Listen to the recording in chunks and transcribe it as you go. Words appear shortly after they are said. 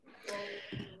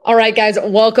All right, guys,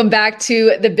 welcome back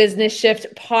to the Business Shift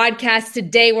podcast.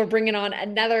 Today, we're bringing on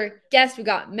another guest. We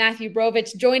got Matthew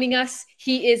Brovitch joining us.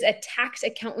 He is a tax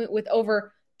accountant with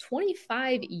over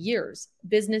 25 years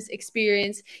business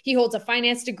experience. He holds a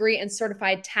finance degree and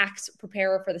certified tax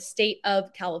preparer for the state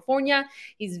of California.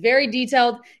 He's very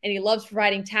detailed and he loves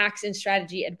providing tax and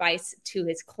strategy advice to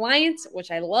his clients,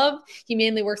 which I love. He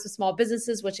mainly works with small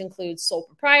businesses, which includes sole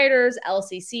proprietors,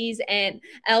 LCCs and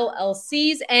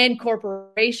LLCs and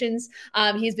corporations.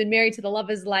 He's been married to the love of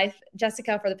his life,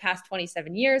 Jessica, for the past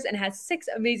 27 years and has 6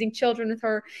 amazing children with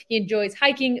her. He enjoys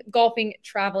hiking, golfing,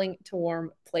 traveling to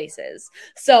warm places.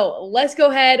 So let's go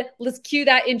ahead, let's cue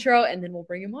that intro, and then we'll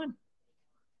bring him on.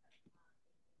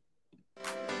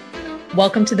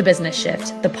 Welcome to The Business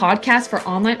Shift, the podcast for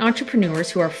online entrepreneurs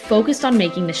who are focused on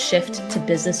making the shift to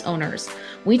business owners.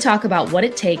 We talk about what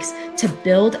it takes to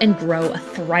build and grow a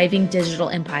thriving digital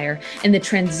empire and the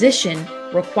transition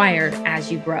required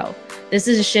as you grow. This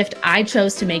is a shift I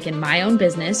chose to make in my own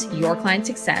business, Your Client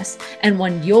Success, and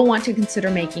one you'll want to consider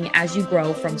making as you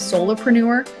grow from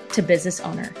solopreneur to business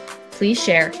owner. Please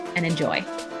share and enjoy.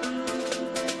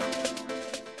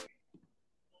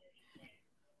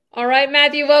 All right,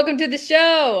 Matthew, welcome to the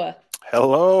show.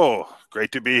 Hello.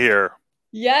 Great to be here.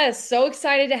 Yes, so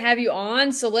excited to have you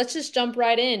on. So let's just jump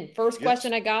right in. First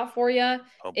question I got for you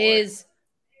is,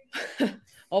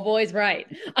 oh boy's right.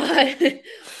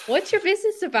 What's your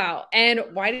business about? And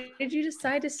why did you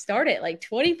decide to start it? Like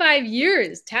 25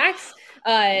 years, tax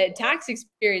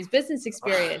experience, business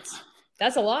experience.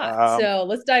 That's a lot. So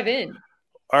let's dive in.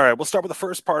 All right, we'll start with the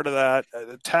first part of that.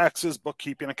 Taxes,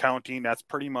 bookkeeping, accounting. That's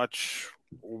pretty much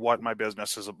what my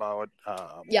business is about.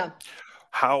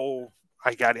 How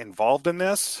I got involved in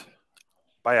this?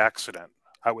 By accident.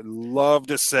 I would love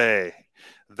to say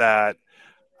that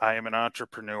I am an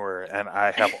entrepreneur and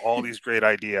I have all these great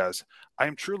ideas. I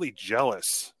am truly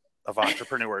jealous of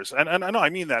entrepreneurs. And I know I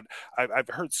mean that. I've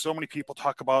heard so many people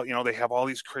talk about, they have all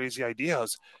these crazy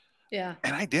ideas. Yeah.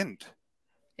 And I didn't.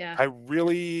 Yeah.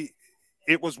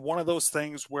 It was one of those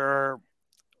things where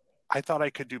I thought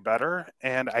I could do better.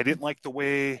 And I didn't like the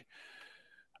way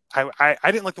I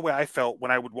didn't like the way I felt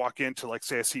when I would walk into, like,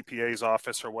 say, a CPA's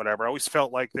office or whatever. I always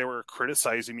felt like they were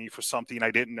criticizing me for something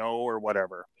I didn't know or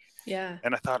whatever. Yeah.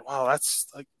 And I thought, wow, that's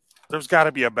like, there's got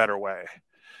to be a better way.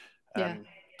 And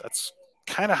that's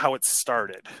kind of how it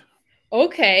started.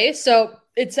 Okay. So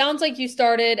it sounds like you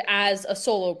started as a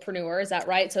solopreneur. Is that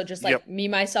right? So just like me,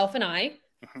 myself, and I.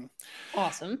 Mm-hmm.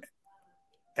 Awesome.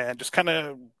 And just kind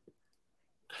of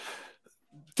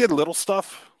did little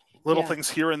stuff. Little things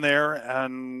here and there,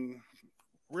 and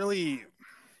really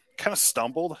kind of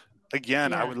stumbled.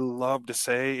 Again, I would love to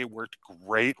say it worked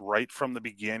great right from the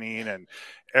beginning, and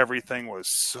everything was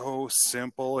so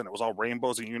simple, and it was all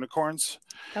rainbows and unicorns.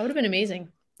 That would have been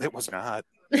amazing. It was not.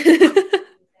 It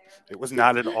was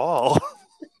not at all.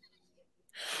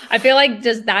 I feel like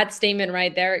just that statement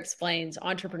right there explains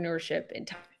entrepreneurship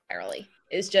entirely.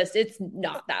 It's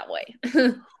not that way.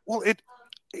 Well,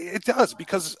 it does,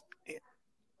 because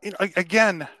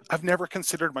again, I've never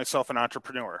considered myself an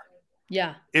entrepreneur.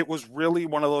 Yeah. It was really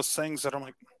one of those things that I'm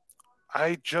like,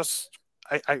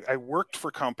 I worked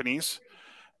for companies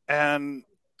and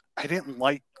I didn't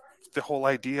like the whole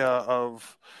idea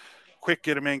of quick,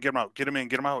 get them in, get them out, get them in,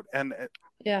 get them out. And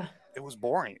it was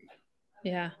boring.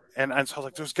 Yeah. And so I was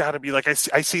like, there's got to be, like,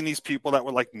 I seen these people that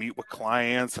would, like, meet with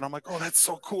clients and I'm like, oh, that's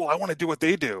so cool. I want to do what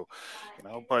they do,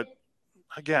 but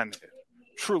again,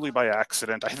 truly by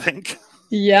accident, I think.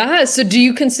 Yeah. So do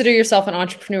you consider yourself an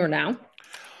entrepreneur now?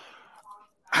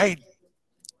 I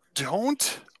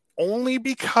don't, only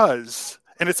because,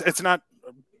 and it's not,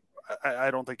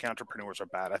 I don't think entrepreneurs are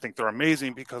bad. I think they're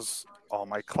amazing because all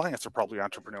my clients are probably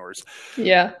entrepreneurs.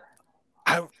 Yeah.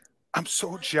 I'm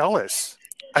so jealous.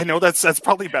 I know that's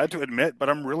probably bad to admit, but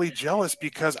I'm really jealous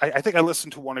because I think I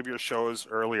listened to one of your shows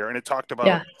earlier and it talked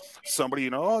about somebody,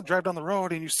 drive down the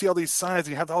road and you see all these signs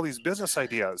and you have all these business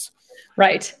ideas.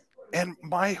 Right. And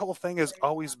my whole thing has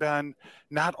always been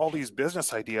not all these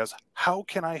business ideas. How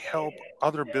can I help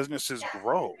other businesses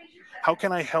grow? How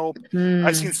can I help?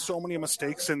 I've seen so many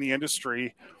mistakes in the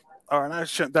industry. And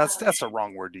that's the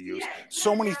wrong word to use.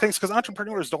 So many things, because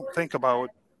entrepreneurs don't think about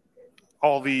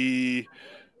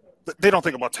they don't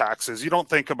think about taxes. You don't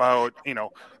think about,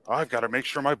 I've got to make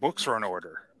sure my books are in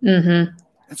order. Mm-hmm.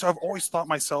 And so I've always thought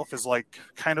myself as like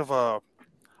kind of a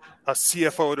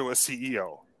CFO to a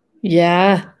CEO.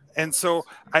 Yeah. And so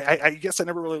I guess I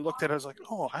never really looked at it as like,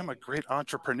 oh, I'm a great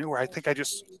entrepreneur. I think I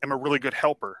just am a really good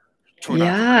helper to an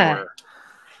entrepreneur.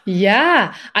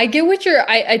 Yeah, I get what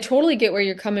I totally get where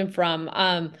you're coming from.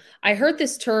 I heard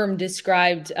this term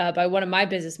described by one of my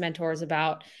business mentors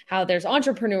about how there's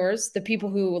entrepreneurs, the people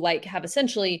who like have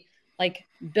essentially like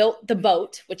built the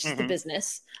boat, which is the Mm-hmm.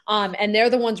 business, and they're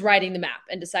the ones writing the map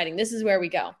and deciding this is where we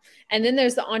go. And then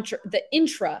there's the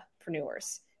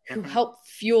intrapreneurs who Mm-hmm. help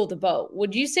fuel the boat.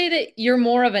 Would you say that you're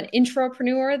more of an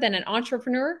intrapreneur than an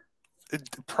entrepreneur?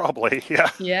 Probably, yeah.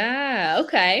 Yeah.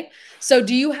 Okay. So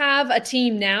do you have a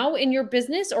team now in your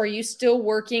business, or are you still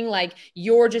working like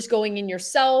you're just going in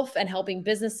yourself and helping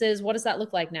businesses? What does that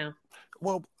look like now?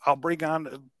 Well, I'll bring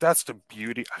on. That's the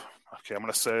beauty. Okay, I'm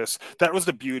going to say this. That was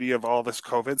the beauty of all this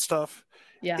COVID stuff.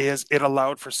 Yeah. Is it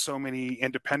allowed for so many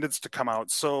independents to come out?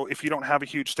 So if you don't have a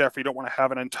huge staff, or you don't want to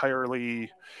have an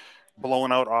entirely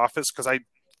blown out office, because I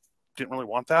didn't really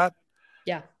want that.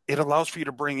 Yeah. It allows for you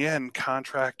to bring in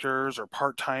contractors or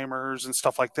part-timers and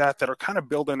stuff like that are kind of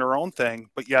building their own thing,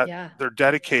 but yet Yeah. they're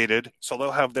dedicated, so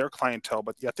they'll have their clientele,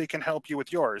 but yet they can help you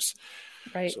with yours.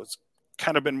 Right. So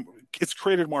it's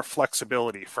created more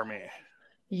flexibility for me.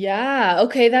 Yeah.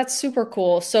 Okay. That's super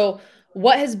cool. So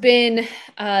what has been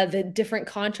the different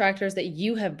contractors that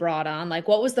you have brought on? Like,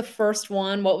 what was the first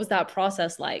one? What was that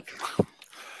process like?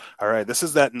 All right, this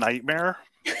is that nightmare.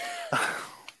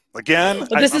 Again,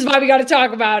 Well, this is why we got to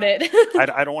talk about it.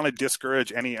 I don't want to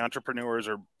discourage any entrepreneurs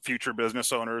or future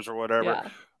business owners or whatever. Yeah.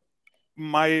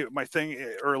 My thing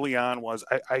early on was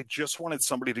I just wanted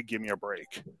somebody to give me a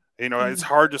break. It's Mm.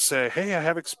 hard to say, hey, I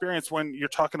have experience when you're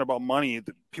talking about money.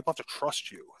 People have to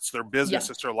trust you. It's their business.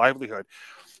 Yeah. It's their livelihood.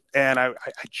 And I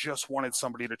just wanted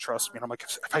somebody to trust me. And I'm like,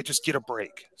 if I just get a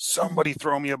break, somebody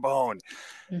throw me a bone.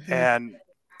 Hmm. And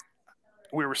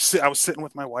I was sitting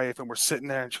with my wife, and we're sitting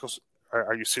there, and she goes,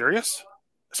 are you serious?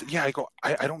 I said, yeah. I go,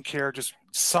 I don't care. Just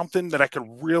something that I could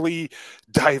really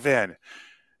dive in. And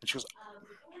she goes,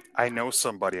 I know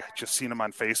somebody. I just seen him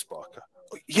on Facebook.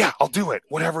 Yeah, I'll do it.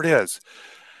 Whatever it is.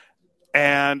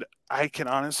 And I can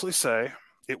honestly say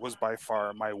it was by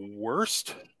far my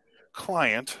worst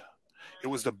client. It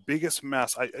was the biggest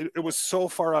mess. It was so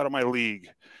far out of my league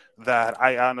that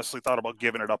I honestly thought about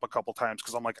giving it up a couple times,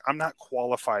 because I'm like, I'm not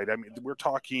qualified. I mean, we're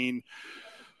talking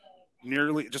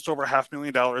nearly just over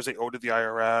 $500,000 they owed to the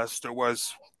IRS. There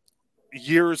was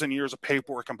years and years of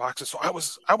paperwork and boxes. So I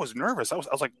was nervous. I was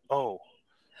like, oh,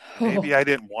 maybe Oh, I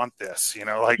didn't want this,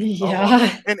 like, oh,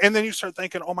 yeah. and then you start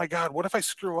thinking, oh my God, what if I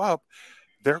screw up?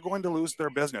 They're going to lose their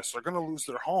business. They're going to lose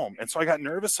their home. And so I got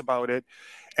nervous about it.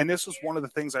 And this was one of the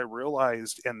things I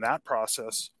realized in that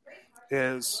process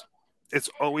is it's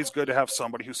always good to have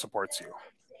somebody who supports you.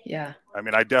 Yeah. I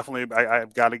mean, I've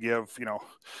got to give,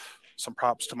 some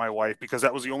props to my wife, because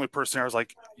that was the only person I was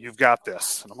like, you've got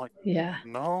this. And I'm like, Yeah.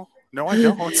 no, I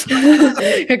don't.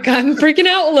 I'm freaking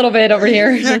out a little bit over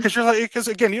here. Yeah, because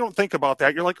again, you don't think about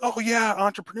that. You're like, oh yeah,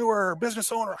 entrepreneur,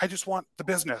 business owner. I just want the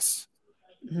business.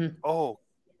 Mhm. Oh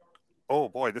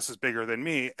boy, this is bigger than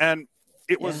me. And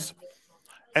it was,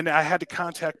 and I had to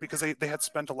contact, because they had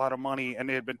spent a lot of money, and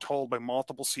they had been told by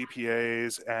multiple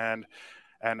CPAs and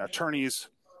attorneys,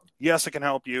 yes, I can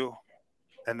help you.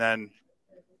 And then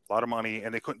a lot of money,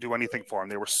 and they couldn't do anything for them.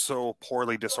 They were so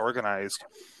poorly disorganized.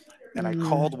 And I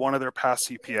called one of their past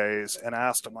CPAs and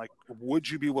asked them, like, would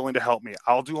you be willing to help me?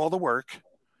 I'll do all the work.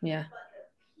 Yeah.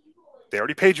 They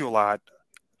already paid you a lot.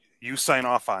 You sign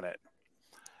off on it.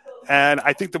 And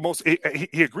I think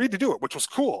he agreed to do it, which was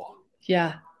cool.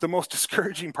 Yeah. The most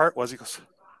discouraging part was, he goes,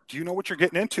 do you know what you're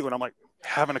getting into? And I'm like,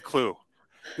 haven't a clue.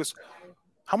 He goes,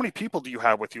 how many people do you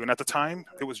have with you? And at the time,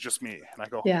 it was just me. And I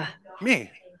go, Yeah. me.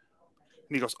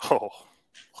 And he goes, oh,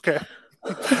 okay.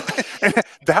 And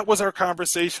that was our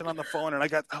conversation on the phone. And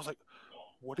I was like,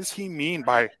 what does he mean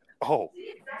by, oh,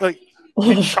 like,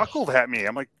 he chuckled at me.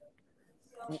 I'm like,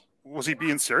 was he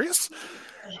being serious?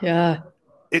 Yeah.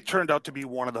 It turned out to be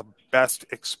one of the best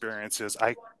experiences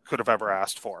I could have ever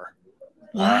asked for.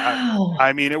 Wow.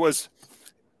 I mean, it was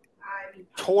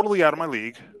totally out of my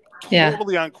league,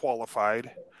 totally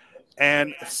unqualified,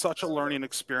 and such a learning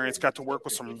experience. Got to work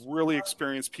with some really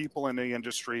experienced people in the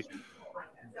industry.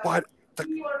 But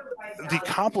the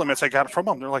compliments I got from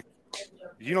them, they're like,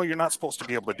 you're not supposed to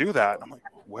be able to do that. And I'm like,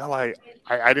 well, I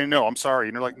didn't know. I'm sorry.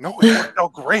 And they're like, no, it worked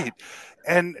out great.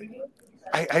 And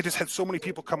I just had so many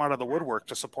people come out of the woodwork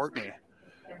to support me.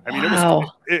 I mean,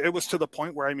 it was to the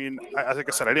point where, I mean, like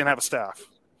I said, I didn't have a staff.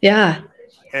 Yeah.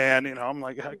 And, I'm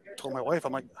like, I told my wife,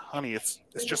 I'm like, honey, it's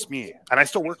just me. And I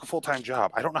still work a full-time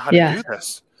job. I don't know how to do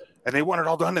this. And they want it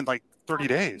all done in like 30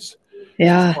 days.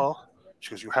 Yeah. Well,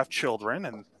 she goes, you have children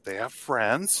and they have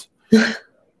friends.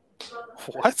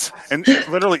 What? And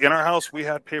literally in our house, we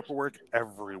had paperwork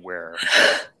everywhere.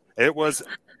 It was,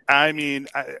 I mean,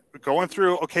 going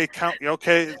through, okay, count,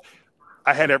 okay,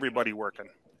 I had everybody working.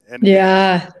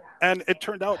 Yeah. And it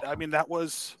turned out, I mean, that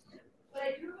was,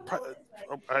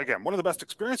 again, one of the best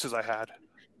experiences I had,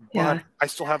 but Yeah. I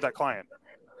still have that client. I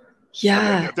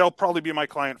mean, Yeah. they'll probably be my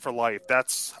client for life.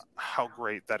 That's how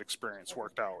great that experience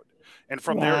worked out. And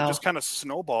from there, it Wow. just kind of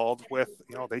snowballed with,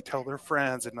 they tell their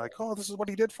friends and like, oh, this is what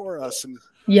he did for us. And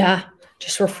Yeah.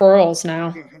 Just referrals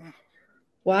now. mm-hmm.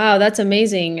 Wow, that's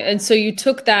amazing. And so you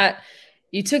took that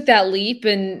leap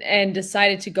and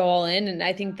decided to go all in, and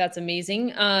I think that's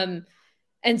amazing.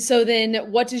 And so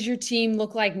then what does your team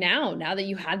look like now? Now that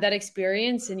you had that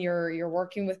experience and you're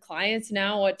working with clients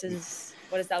now, what does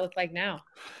that look like now?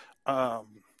 Um,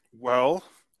 well,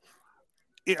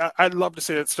 yeah, I'd love to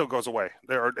say it still goes away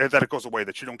there, that it goes away,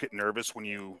 that you don't get nervous when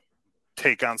you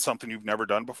take on something you've never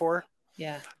done before.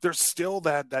 Yeah, There's still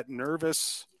that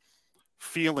nervous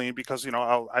feeling because,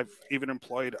 I've even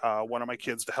employed one of my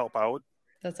kids to help out.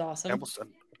 that's And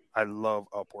awesome. I love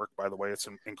Upwork, by the way. It's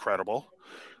incredible.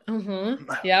 Mm-hmm.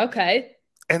 Yeah, okay.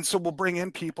 And so we'll bring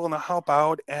in people and they'll help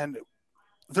out. And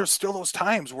there's still those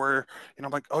times where,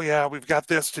 I'm like, oh yeah, we've got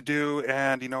this to do.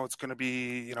 And, it's going to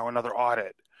be, another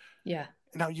audit. Yeah,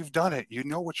 Now you've done it, you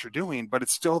know what you're doing, but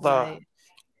it's still right.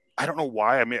 I don't know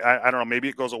why. I mean, I don't know. Maybe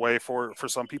it goes away for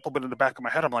some people, but in the back of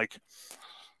my head, I'm like,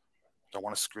 don't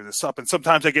want to screw this up. And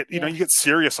sometimes I get, you Yeah, get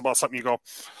serious about something. You go,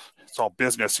 it's all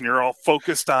business and you're all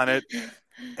focused on it.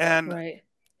 And right.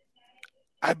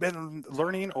 I've been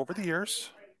learning over the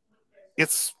years,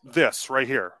 it's this right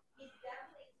here.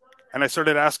 And I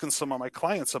started asking some of my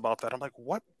clients about that. I'm like,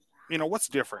 what's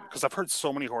different? Because I've heard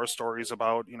so many horror stories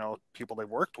about, people they've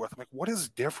worked with. I'm like, what is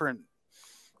different?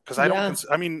 Because Yeah,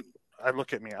 I mean, I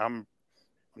look at me, I'm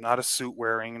not a suit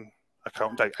wearing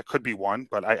accountant. I could be one,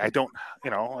 but I don't, I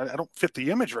don't fit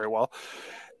the image very well.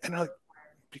 And like,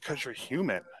 because you're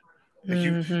human, like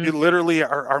you hmm, literally,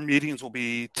 our meetings will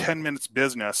be 10 minutes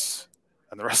business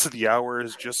and the rest of the hour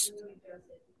is just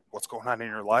what's going on in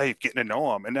your life, getting to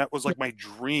know them. And that was like my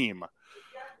dream,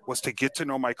 was to get to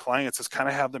know my clients, is kind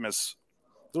of have them as,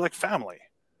 they're like family,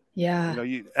 yeah.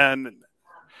 and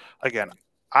again,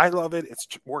 I love it. It's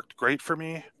worked great for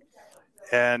me.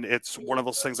 And it's one of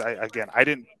those things, I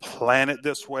didn't plan it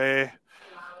this way.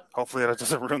 Hopefully that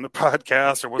doesn't ruin the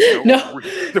podcast. No,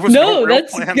 There was no no, real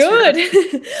that's plans here.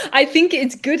 good. I think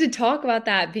it's good to talk about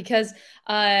that because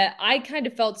I kind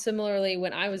of felt similarly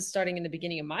when I was starting in the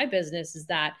beginning of my business, is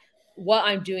that what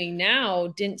I'm doing now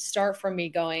didn't start from me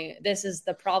going, this is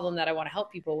the problem that I want to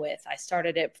help people with. I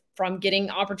started it from getting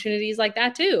opportunities like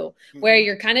that too, where Mm-hmm.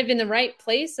 you're kind of in the right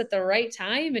place at the right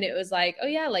time. And it was like, oh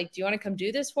yeah, like, do you want to come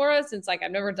do this for us? And it's like,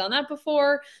 I've never done that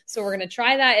before. So we're going to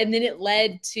try that. And then it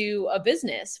led to a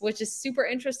business, which is super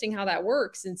interesting how that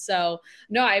works. And so,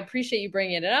 no, I appreciate you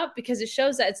bringing it up because it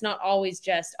shows that it's not always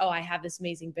just, oh, I have this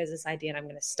amazing business idea and I'm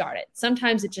going to start it.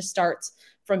 Sometimes it just starts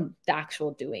from the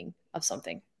actual doing of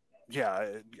something. Yeah,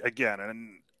 again,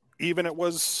 and even it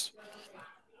was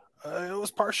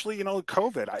partially,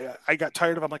 COVID. I got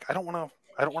tired of. I'm like, I don't want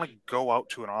to go out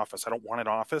to an office. I don't want an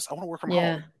office. I want to work from home.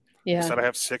 Yeah. I Yeah. said I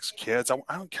have 6 kids. I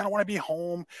kind of want to be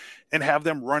home and have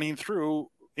them running through,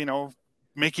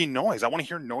 making noise. I want to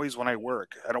hear noise when I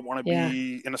work. I don't want to Yeah.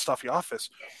 be in a stuffy office.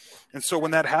 And so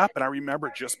when that happened, I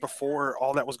remember just before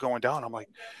all that was going down, I'm like,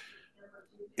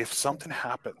 if something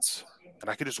happens and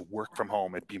I could just work from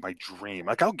home, it'd be my dream.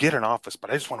 Like, I'll get an office,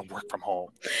 but I just want to work from home.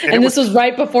 And And this was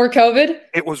right before COVID.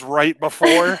 it was right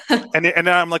before, and then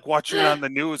I'm like watching it on the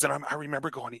news, and I remember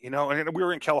going, and we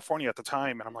were in California at the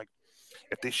time, and I'm like,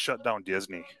 if they shut down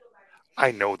Disney,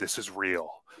 I know this is real.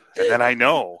 And then I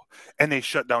know, and they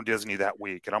shut down Disney that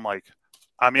week, and I'm like,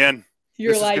 I'm in.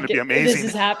 You're This is going like, to be this amazing.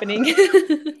 is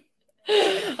happening.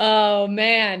 Oh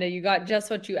man, you got just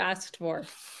what you asked for.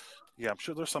 Yeah, I'm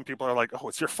sure there's some people are like, oh,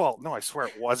 it's your fault. No, I swear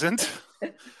it wasn't.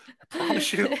 I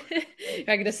promise you.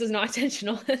 Like, this is not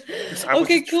intentional. I was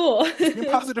Okay, cool. just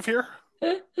being positive here.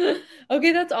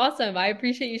 Okay, that's awesome. I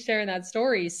appreciate you sharing that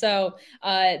story. So,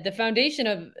 the foundation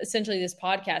of essentially this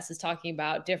podcast is talking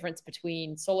about difference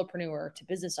between solopreneur to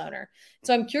business owner.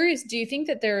 So, I'm curious, do you think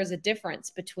that there is a difference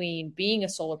between being a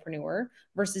solopreneur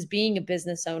versus being a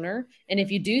business owner? And if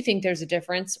you do think there's a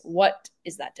difference, what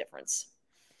is that difference?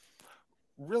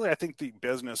 Really, I think the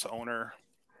business owner,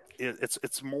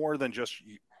 it's more than just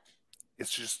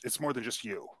it's more than just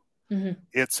you. Mm-hmm.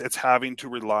 It's having to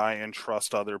rely and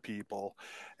trust other people,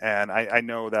 and I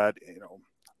know that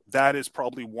that is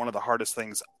probably one of the hardest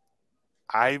things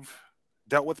I've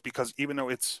dealt with, because even though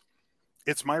it's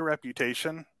my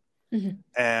reputation,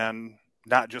 Mm-hmm. and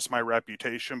not just my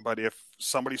reputation, but if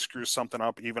somebody screws something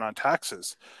up, even on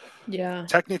taxes, Yeah.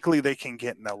 technically they can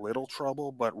get in a little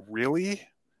trouble, but really,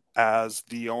 as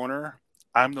the owner,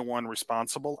 I'm the one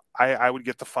responsible. I would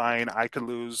get the fine. I could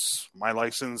lose my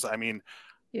license. I mean,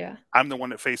 Yeah. I'm the one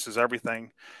that faces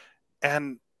everything.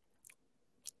 And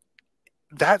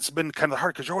that's been kind of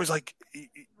hard because you're always like,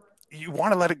 you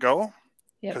want to let it go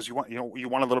Yep. because you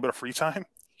want a little bit of free time.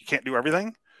 You can't do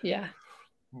everything. Yeah.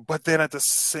 But then at the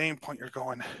same point, you're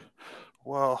going,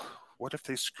 well, what if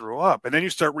they screw up? And then you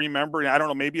start remembering, I don't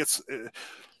know, maybe it's,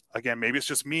 again, maybe it's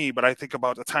just me, but I think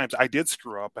about the times I did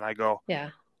screw up and I go, Yeah.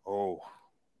 oh,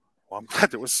 well, I'm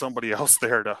glad there was somebody else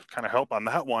there to kind of help on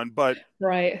that one. But,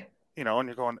 Right. and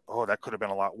you're going, oh, that could have been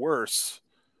a lot worse.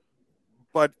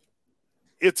 But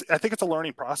I think it's a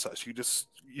learning process.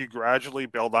 You gradually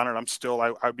build on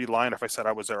it. I'd be lying if I said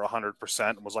I was there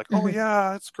 100% and was like, oh, Mhm.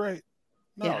 yeah, it's great.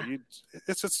 No, Yeah.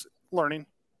 it's just learning.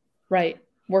 Right.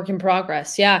 Work in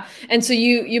progress. Yeah. And so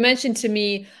you mentioned to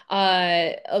me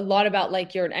a lot about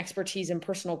like your expertise in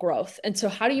personal growth. And so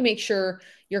how do you make sure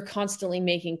you're constantly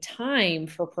making time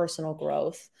for personal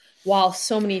growth while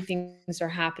so many things are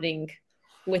happening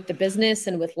with the business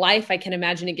and with life? I can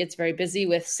imagine it gets very busy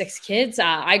with 6 kids.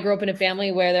 I grew up in a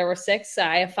family where there were 6.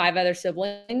 I have 5 other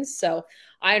siblings, so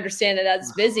I understand that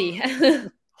that's busy.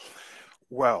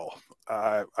 Well,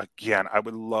 again, I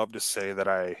would love to say that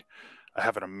I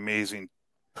have an amazing,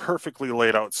 perfectly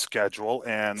laid out schedule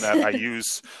and that I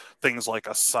use things like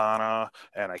Asana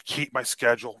and I keep my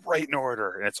schedule right in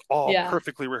order and it's all Yeah.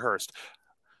 perfectly rehearsed.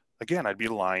 Again, I'd be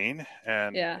lying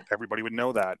and Yeah. everybody would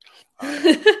know that.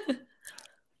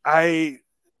 I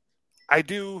I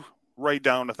do write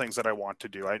down the things that I want to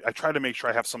do. I try to make sure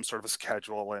I have some sort of a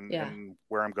schedule Yeah. and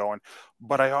where I'm going,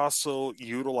 but I also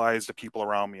utilize the people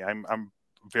around me. I'm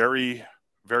very,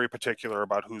 very particular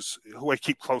about who I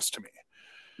keep close to me.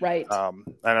 Right. And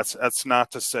that's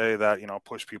not to say that,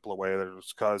 push people away.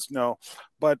 There's cause no,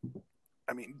 but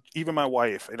I mean, even my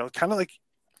wife, kind of like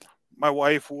my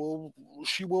wife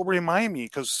she will remind me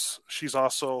because she's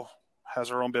also has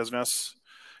her own business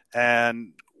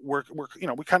and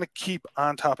we kind of keep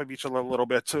on top of each other a little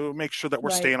bit to make sure that we're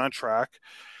Right. staying on track.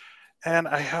 And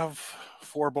I have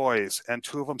 4 boys and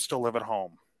 2 of them still live at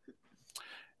home.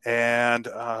 And,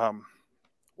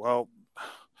 well,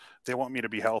 they want me to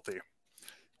be healthy.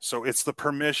 So it's the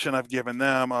permission I've given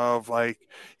them of like,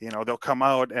 they'll come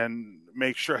out and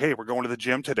make sure, hey, we're going to the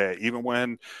gym today. Even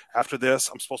when after this,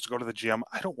 I'm supposed to go to the gym.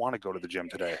 I don't want to go to the gym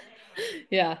today,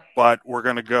 Yeah. but we're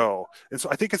going to go. And so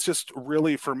I think it's just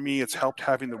really, for me, it's helped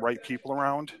having the right people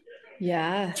around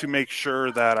Yeah. to make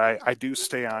sure that I do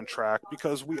stay on track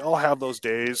because we all have those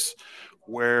days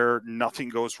where nothing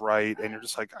goes right and you're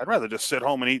just like, I'd rather just sit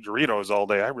home and eat Doritos all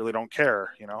day. I really don't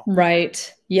care.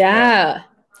 Right. And Yeah.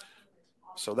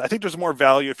 so I think there's more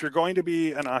value if you're going to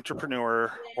be an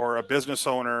entrepreneur or a business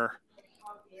owner.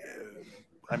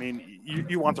 I mean,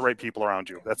 you want the right people around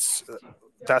you. That's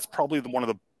probably one of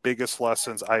the biggest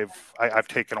lessons I've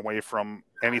taken away from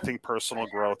anything personal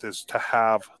growth is to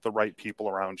have the right people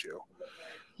around you.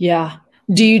 Yeah.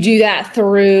 Do you do that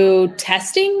through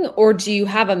testing or do you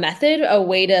have a method, a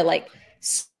way to like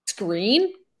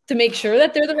screen to make sure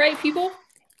that they're the right people?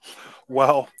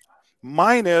 Well,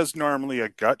 mine is normally a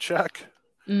gut check.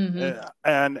 Mm-hmm.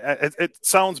 And it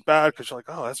sounds bad because you're like,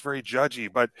 oh, that's very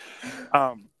judgy. But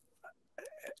I'm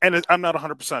not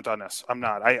 100% on this. I'm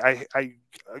not. I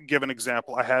give an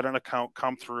example. I had an account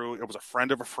come through. It was a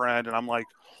friend of a friend. And I'm like,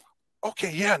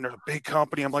 okay, yeah. And they're a big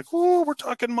company. I'm like, oh, we're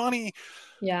talking money.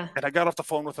 Yeah. And I got off the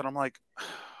phone with it. I'm like,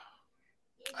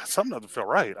 something doesn't feel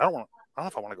right. I don't know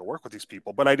if I want to go work with these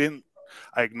people. But I didn't.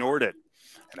 I ignored it.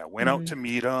 And I went out Mm-hmm. to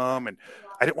meet them, and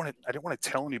I didn't want to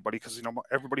tell anybody because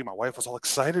everybody, my wife was all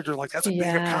excited. They're like, "That's a big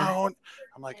Yeah. account."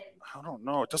 I'm like, I don't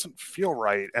know, it doesn't feel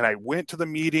right. And I went to the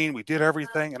meeting, we did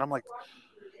everything, and I'm like,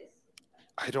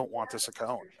 I don't want this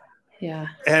account. Yeah.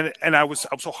 And I'm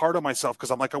so hard on myself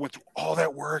because I'm like, I went through all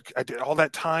that work, I did all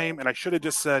that time, and I should have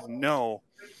just said no.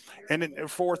 And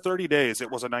for 30 days, it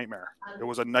was a nightmare. It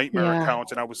was a nightmare Yeah.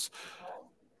 account, and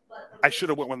I should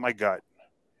have went with my gut.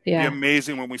 Be Yeah.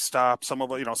 amazing when we stop. Some of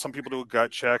some people do a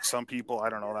gut check. Some people, I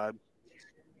don't know, that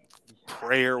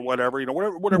pray or whatever,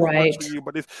 whatever works Right. for you.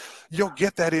 But if you'll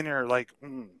get that in there, like,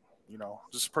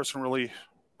 this person really,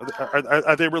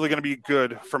 are they really going to be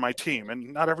good for my team?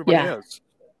 And not everybody Yeah. is.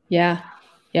 Yeah.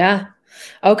 Yeah.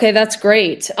 Okay, that's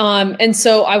great. And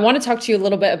so I want to talk to you a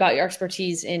little bit about your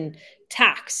expertise in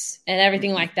tax and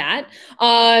everything like that.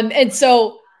 And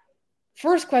so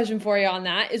first question for you on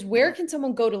that is where can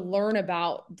someone go to learn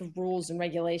about the rules and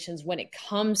regulations when it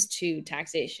comes to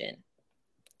taxation?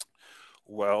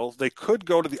 Well, they could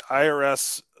go to the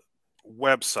IRS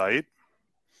website.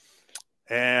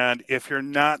 And if you're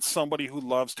not somebody who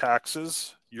loves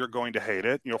taxes, you're going to hate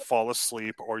it. You'll fall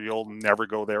asleep or you'll never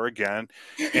go there again.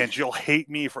 And you'll hate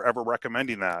me for ever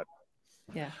recommending that.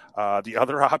 Yeah. The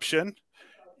other option,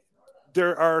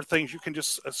 there are things you can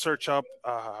just search up,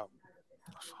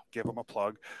 give them a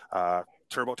plug,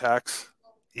 TurboTax.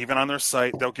 Even on their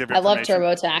site, they'll give information. I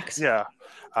love TurboTax. Yeah.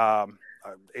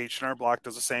 H&R Block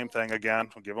does the same thing. Again,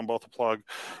 we'll give them both a plug,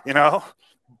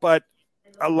 but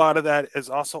a lot of that is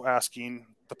also asking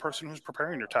the person who's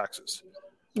preparing your taxes.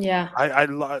 Yeah.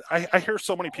 I hear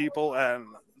so many people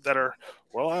that are,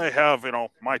 well, I have,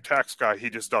 my tax guy, he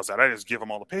just does that. I just give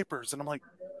him all the papers. And I'm like,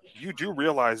 you do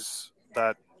realize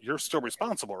that you're still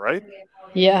responsible, right?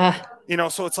 Yeah.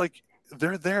 So it's like,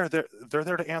 they're there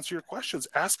to answer your questions.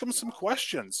 Ask them some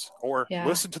questions or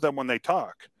listen to them when they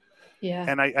talk. Yeah.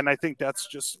 And I think it's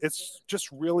just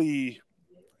really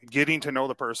getting to know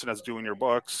the person that's doing your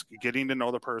books, getting to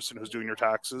know the person who's doing your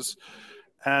taxes,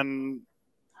 and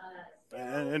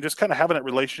just kind of having that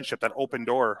relationship, that open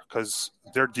door, because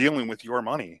they're dealing with your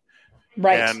money.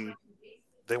 Right. And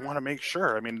they want to make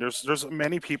sure. I mean, there's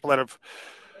many people that have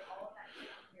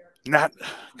not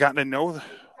gotten to know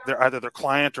either their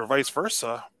client or vice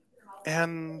versa,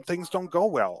 and things don't go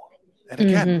well. And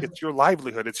again, it's your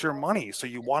livelihood, it's your money, so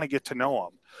you want to get to know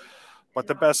them. But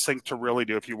the best thing to really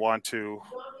do if you want to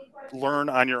learn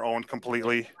on your own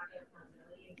completely,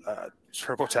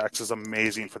 TurboTax is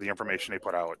amazing for the information they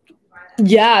put out.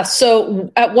 Yeah.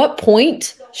 So at what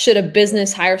point should a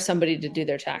business hire somebody to do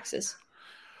their taxes?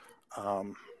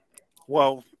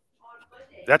 Well,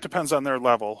 that depends on their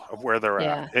level of where they're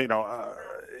at.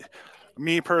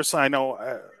 Me personally, I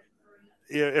know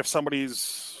if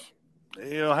somebody's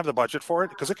have the budget for it,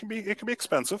 because it can be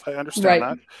expensive. I understand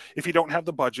that. If you don't have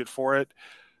the budget for it,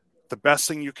 the best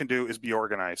thing you can do is be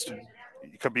organized,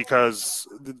 because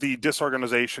the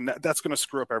disorganization, that's going to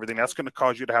screw up everything. That's going to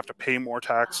cause you to have to pay more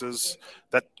taxes.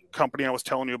 That company I was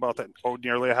telling you about that owed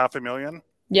nearly $500,000.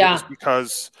 Yeah, it was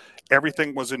because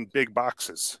everything was in big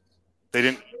boxes. They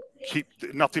didn't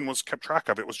nothing was kept track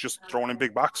of. It was just thrown in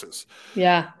big boxes.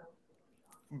 Yeah.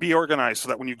 Be organized so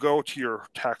that when you go to your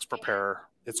tax preparer,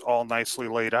 it's all nicely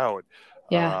laid out.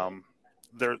 Yeah.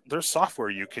 There's software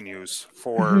you can use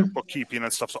for bookkeeping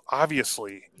and stuff. So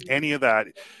obviously, any of that,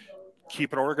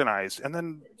 keep it organized. And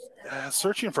then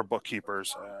searching for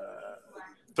bookkeepers,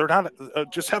 they're not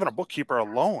just having a bookkeeper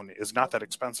alone is not that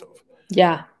expensive.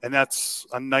 Yeah. And that's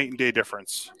a night and day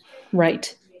difference.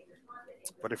 Right.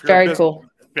 But if you're very cool.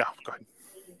 Yeah, go ahead.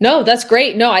 No, that's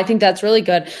great. No, I think that's really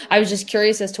good. I was just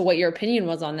curious as to what your opinion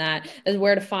was on that, as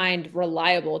where to find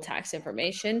reliable tax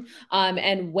information,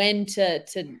 and when to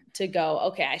go,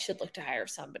 okay, I should look to hire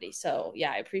somebody. So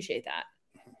yeah, I appreciate that.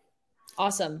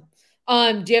 Awesome.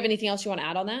 Do you have anything else you want to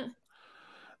add on that?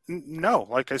 No,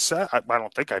 like I said, I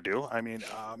don't think I do. I mean,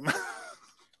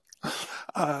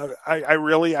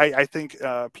 I think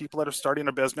people that are starting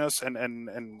a business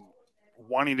and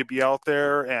wanting to be out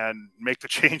there and make the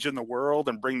change in the world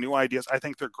and bring new ideas, I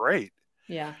think they're great.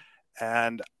 Yeah.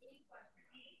 And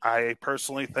I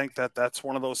personally think that that's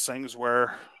one of those things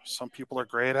where some people are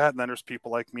great at, and then there's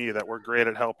people like me that we're great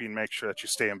at helping make sure that you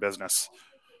stay in business.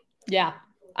 Yeah,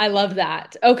 I love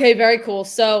that. Okay, very cool.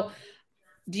 So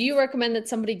do you recommend that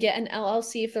somebody get an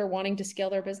LLC if they're wanting to scale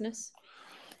their business?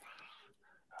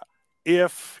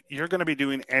 If you're going to be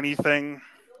doing anything,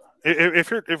 if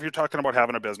you're talking about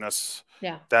having a business,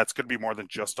 that's going to be more than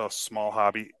just a small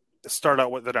hobby. Start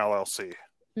out with an LLC.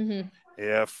 Mm-hmm.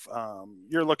 If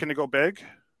you're looking to go big,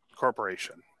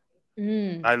 corporation.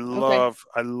 I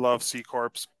love C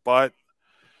corps, but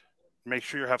make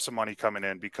sure you have some money coming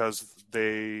in, because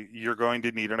you're going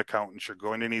to need an accountant. You're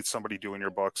going to need somebody doing your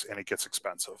books, and it gets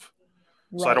expensive.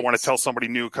 Right. So I don't want to tell somebody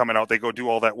new coming out, they go do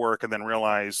all that work and then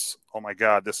realize, oh my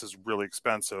God, this is really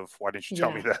expensive. Why didn't you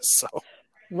tell me this? So.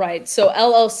 Right. So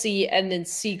LLC and then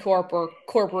C Corp or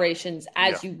corporations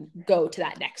as you go to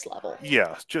that next level.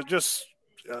 Yeah. Just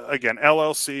again,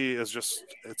 LLC is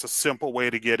it's a simple way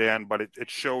to get in, but it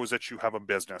shows that you have a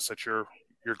business, that you're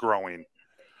growing.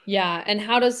 Yeah. And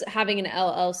how does having an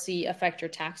LLC affect your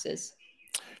taxes?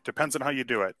 Depends on how you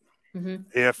do it. Mm-hmm.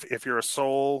 If you're a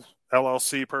sole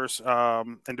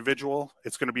LLC individual,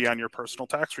 it's going to be on your personal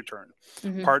tax return.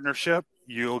 Mm-hmm. Partnership,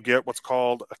 you'll get what's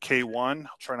called a K1. I'll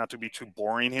try not to be too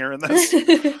boring here in this.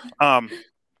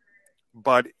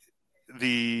 But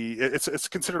it's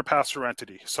considered a pass-through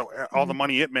entity. So all the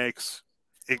money it makes,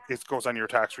 it goes on your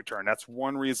tax return. That's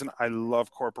one reason I love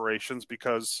corporations,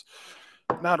 because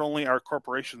not only are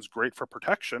corporations great for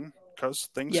protection, because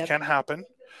things can happen.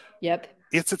 Yep.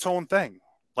 It's its own thing.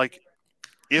 Like,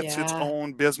 it's its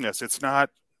own business. It's not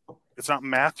It's not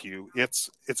Matthew. It's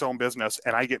its own business,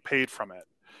 and I get paid from it.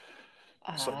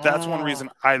 So that's one reason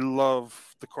I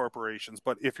love the corporations.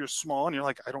 But if you're small and you're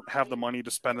like, I don't have the money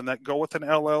to spend on that, go with an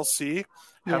LLC,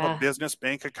 have a business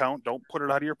bank account. Don't put it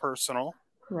out of your personal.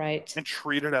 Right. And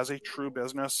treat it as a true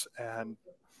business. And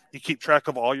you keep track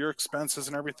of all your expenses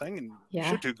and everything, and you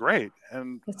should do great.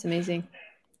 And that's amazing.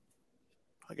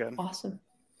 Again. Awesome.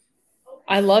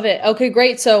 I love it. Okay,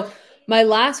 great. So my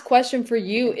last question for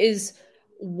you is,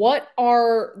 what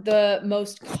are the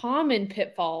most common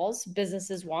pitfalls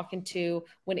businesses walk into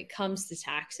when it comes to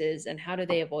taxes, and how do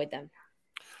they avoid them?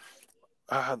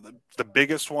 The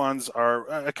biggest ones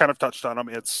are, I kind of touched on them.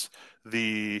 It's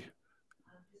the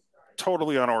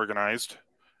totally unorganized.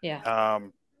 Yeah.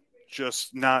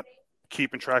 Just not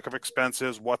keeping track of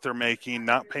expenses, what they're making,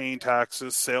 not paying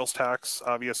taxes, sales tax,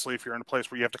 obviously, if you're in a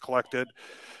place where you have to collect it.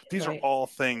 These are all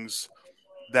things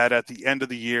that at the end of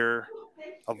the year,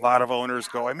 a lot of owners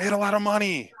go, I made a lot of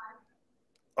money.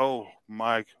 Oh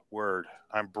my word,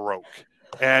 I'm broke.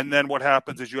 And then what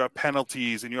happens is you have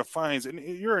penalties and you have fines, and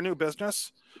you're a new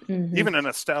business. Mm-hmm. Even an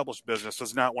established business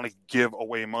does not want to give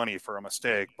away money for a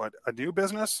mistake, but a new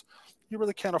business, you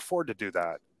really can't afford to do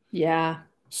that. Yeah.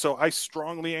 So I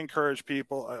strongly encourage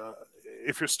people,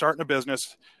 if you're starting a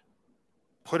business,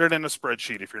 put it in a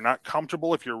spreadsheet. If you're not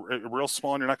comfortable, if you're real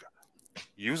small and you're not,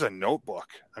 use a notebook.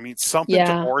 I mean, something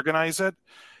to organize it.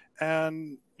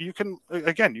 And you can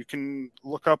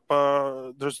look up,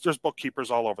 there's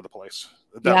bookkeepers all over the place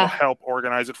that will help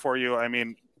organize it for you. I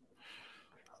mean,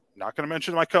 I'm not going to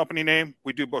mention my company name.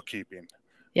 We do bookkeeping.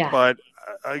 Yeah. But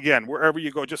again, wherever you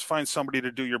go, just find somebody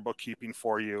to do your bookkeeping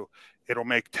for you. It'll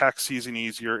make tax season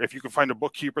easier. If you can find a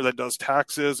bookkeeper that does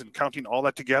taxes and counting all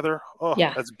that together,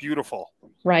 that's beautiful.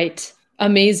 Right.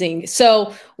 Amazing.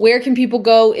 So where can people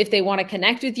go if they want to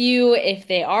connect with you, if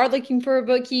they are looking for a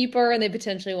bookkeeper and they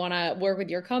potentially want to work with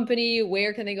your company?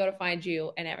 Where can they go to find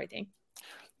you and everything?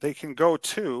 They can go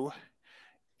to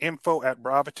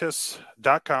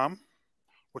info@brovitch.com,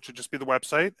 which would just be the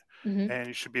website. Mm-hmm. And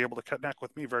you should be able to connect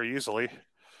with me very easily.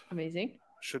 Amazing.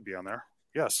 Should be on there.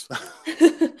 Yes.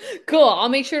 Cool. I'll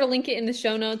make sure to link it in the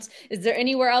show notes. Is there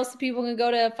anywhere else that people can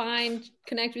go to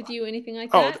connect with you, anything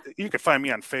like that? Oh, you can find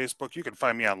me on Facebook. You can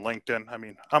find me on LinkedIn. I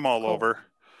mean, I'm all over.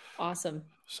 Awesome.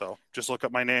 So just look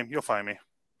up my name. You'll find me.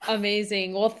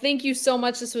 Amazing. Well, thank you so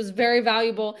much. This was very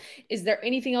valuable. Is there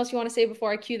anything else you want to say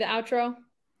before I cue the outro?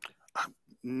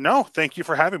 No, thank you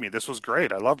for having me. This was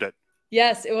great. I loved it.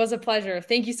 Yes, it was a pleasure.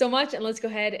 Thank you so much. And let's go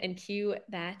ahead and cue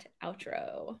that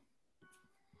outro.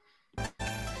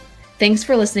 Thanks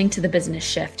for listening to The Business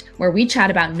Shift, where we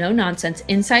chat about no-nonsense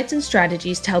insights and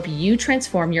strategies to help you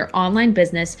transform your online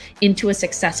business into a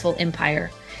successful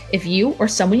empire. If you or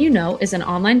someone you know is an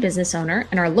online business owner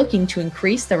and are looking to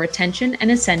increase the retention and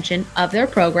ascension of their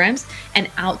programs and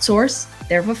outsource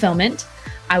their fulfillment,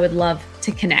 I would love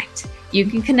to connect. You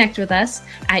can connect with us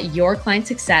at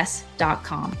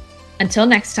yourclientsuccess.com. Until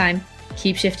next time,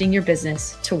 keep shifting your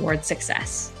business towards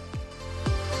success.